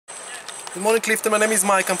Good morning, Clifton. My name is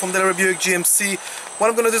Mike. I'm from Delaware Buick GMC. What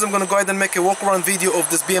I'm going to do is I'm going to go ahead and make a walk around video of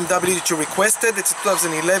this BMW that you requested. It's a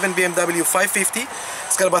 2011 BMW 550.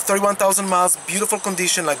 It's got about 31,000 miles, beautiful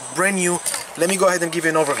condition, like brand new. Let me go ahead and give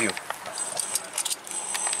you an overview.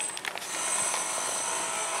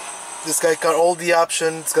 This guy got all the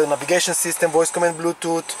options. It's got a navigation system, voice command,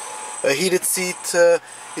 Bluetooth, a heated seat.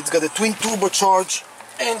 It's got a twin turbocharged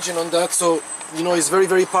engine on that, so you know it's very,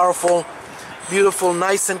 very powerful. Beautiful,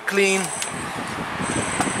 nice and clean.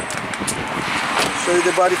 Show you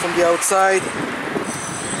the body from the outside.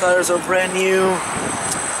 Tires are brand new.